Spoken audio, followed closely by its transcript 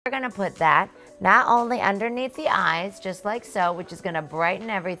We're gonna put that not only underneath the eyes, just like so, which is gonna brighten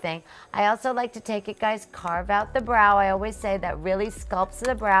everything. I also like to take it, guys, carve out the brow. I always say that really sculpts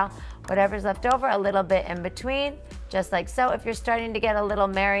the brow. Whatever's left over, a little bit in between, just like so. If you're starting to get a little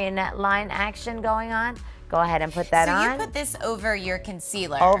marionette line action going on, go ahead and put that on. So you put this over your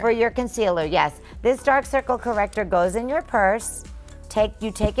concealer. Over your concealer, yes. This dark circle corrector goes in your purse.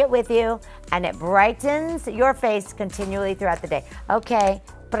 You take it with you, and it brightens your face continually throughout the day. Okay,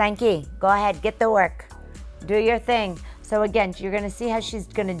 Frankie, go ahead, get the work. Do your thing. So again, you're gonna see how she's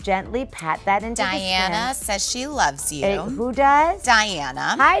gonna gently pat that into Diana the skin. says she loves you. Who does?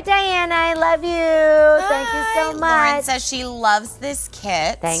 Diana. Hi, Diana, I love you. Thank you so much. Lauren says she loves this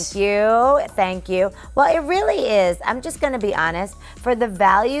kit. Thank you, thank you. Well, it really is, I'm just gonna be honest, for the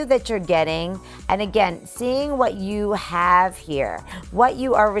value that you're getting, and again, seeing what you have here, what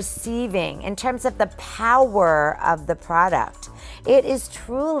you are receiving in terms of the power of the product, it is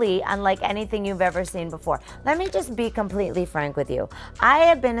truly unlike anything you've ever seen before. Let me just be completely frank with you. I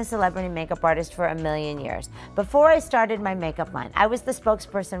have been a celebrity makeup artist for a million years. Before I started my makeup line, I was the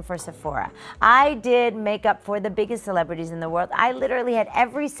spokesperson for Sephora. I did makeup for the biggest celebrities in the world. I literally had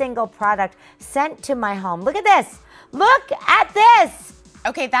every single product sent to my home. Look at this. Look at this.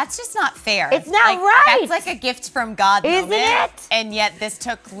 Okay, that's just not fair. It's not right. That's like a gift from God Isn't moment. it? And yet this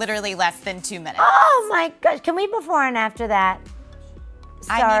took literally less than 2 minutes. Oh my gosh. Can we before and after that?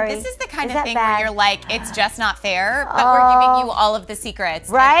 Sorry. I mean, this is the kind of thing bad? where you're like, it's just not fair, but we're giving you all of the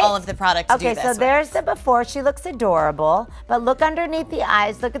secrets right? and all of the product to do Okay, this so with. there's the before. She looks adorable, but look underneath the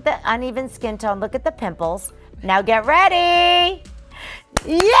eyes. Look at the uneven skin tone. Look at the pimples. Now get ready.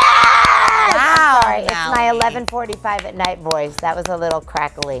 Yes! Wow, Sorry, it's my Mally. 11:45 at night voice. That was a little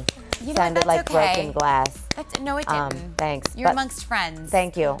crackly. You know, Sounded that's like okay. broken glass. No, it didn't. Thanks. You're But amongst friends.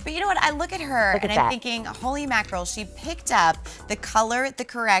 Thank you. But you know what? I look at her Look and at I'm that. thinking, holy mackerel, she picked up the color, the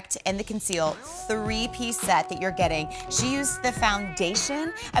correct, and the conceal 3-piece set that you're getting. She used the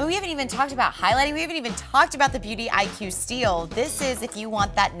foundation. I mean, we haven't even talked about highlighting. We haven't even talked about the Beauty IQ Steel. This is if you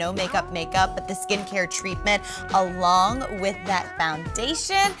want that no makeup, but the skincare treatment along with that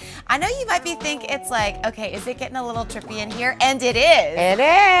foundation. I know you might be thinking it's like, okay, is it getting a little trippy in here? And it is. It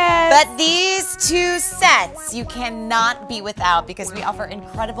is. But these two sets you cannot be without because we offer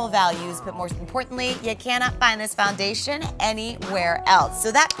incredible values, but more importantly, you cannot find this foundation anywhere else.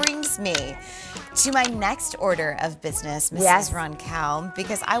 So that brings me to my next order of business, Mrs. Yes. Roncal,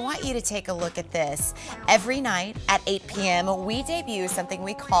 because I want you to take a look at this. Every night at 8 p.m., we debut something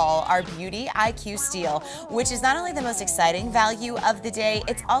we call our Beauty IQ Steal, which is not only the most exciting value of the day,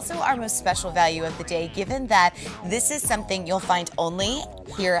 it's also our most special value of the day, given that this is something you'll find only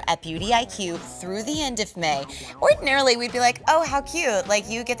here at Beauty IQ through the end of May. Ordinarily, we'd be like, oh, how cute. Like,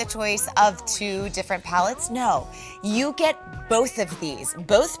 you get the choice of 2 different palettes. No, you get both of these,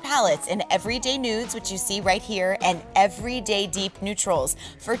 both palettes in Everyday Nudes, which you see right here, and Everyday Deep Neutrals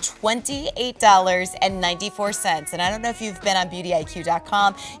for $28.94. And I don't know if you've been on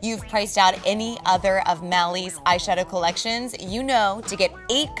beautyiq.com, you've priced out any other of Mally's eyeshadow collections. You know to get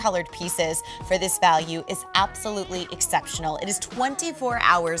 8 colored pieces for this value is absolutely exceptional. It is 24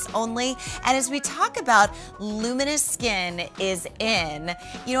 hours only. And as we talk about luminous skin is in,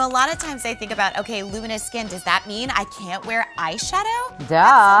 you know, a lot of times I think about, okay, luminous skin, does that mean I can't wear eyeshadow? Duh.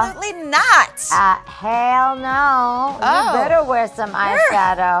 Absolutely not. Hell no. Oh. You better wear some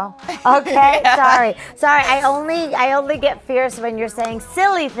eyeshadow. Okay, sorry. I only get fierce when you're saying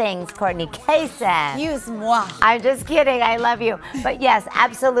silly things, Courtney. Kaysen. Use moi. I'm just kidding. I love you. But yes,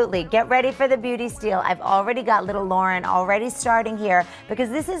 absolutely. Get ready for the beauty steal. I've already got little Lauren already starting here because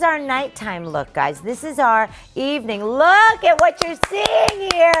this is our nighttime look, guys. This is our evening. Look at what you're seeing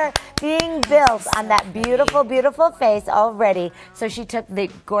here being built on that beautiful, beautiful face already. So she took the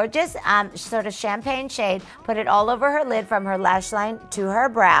gorgeous sort of champagne shade, put it all over her lid from her lash line to her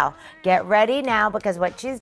brow. Get ready now because what she's